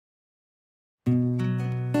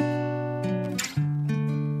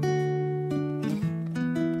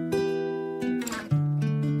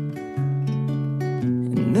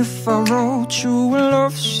if I wrote you a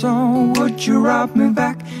love song, would you write me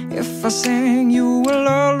back? If I sang you a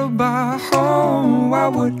lullaby, oh, I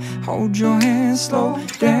would hold your hand, slow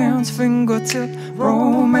dance, fingertip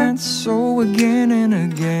romance, so again and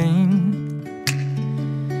again.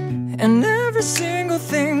 And every single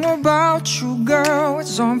thing about you, girl,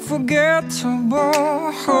 it's unforgettable.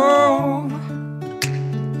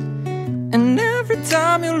 And every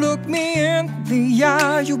time you look me in the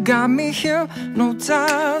eye, you got me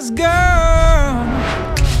hypnotized, girl.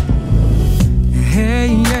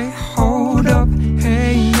 Hey, hey, hold up.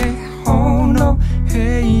 Hey, hey, oh no.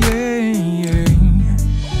 Hey, hey, hey.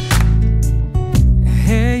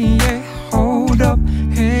 Hey, hey, hold up.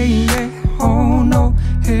 Hey, hey, oh no.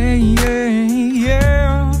 Hey, hey,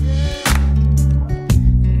 yeah.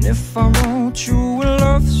 And if I wrote you a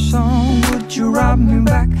love song, would you write me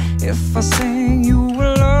back? If I sang you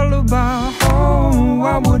a lullaby, oh,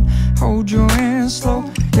 I would hold your hand, slow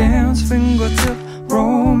dance, fingertip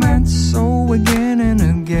romance, so again and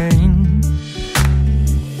again.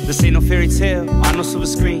 This ain't no fairy tale, on no silver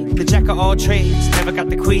screen. The jack of all trades, never got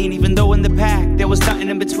the queen. Even though in the pack, there was nothing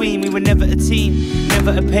in between. We were never a team,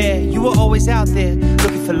 never a pair. You were always out there,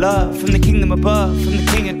 looking for love. From the kingdom above, from the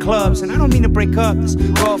king of clubs. And I don't mean to break up this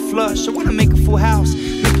raw flush. I wanna make a full house,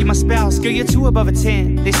 make you my spouse. Girl, you're 2 above a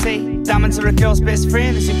 10. They say diamonds are a girl's best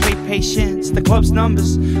friend as you play patience. The club's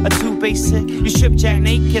numbers are too basic. You strip jack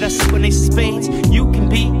naked, I sit with ace of spades. You can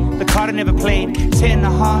be the card I never played. 10 the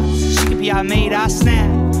hearts, she could be our maid, I snap.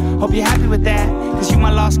 Hope you're happy with that, cause you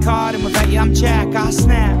my lost card, and without you I'm Jack, I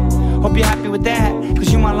snap. Hope you're happy with that,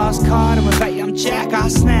 cause you my lost card, and without you I'm Jack, I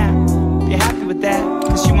snap. Hope you're happy with that,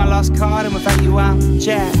 cause you my lost card, and without you I'm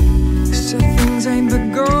Jack. Said things ain't the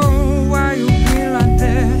goal, why you be like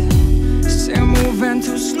that? Say I'm moving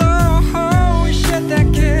too slow, we shed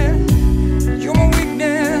that kid. You're my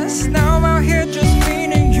weakness, now I'm out here just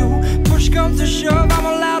feeding you. Push comes to shove, I'm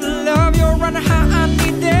allowed to love, you're running how I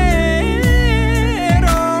need that.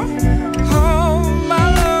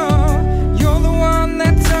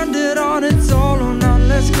 It's all or none,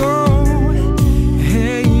 let's go.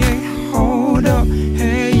 Hey, hey, hold up.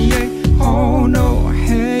 Hey, hey, oh no.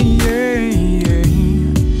 Hey, hey, hey.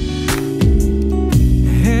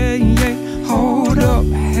 Hey, hey, hold up.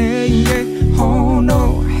 Hey, hey, oh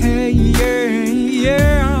no. Hey, hey,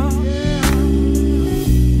 yeah.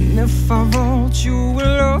 And if I wrote you a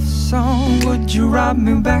love song, would you write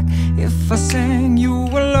me back? If I sang you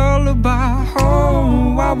a lullaby,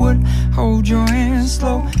 oh, I would hold your hand,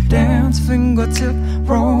 slow dance, fingertip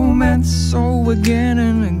romance, so again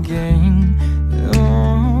and again.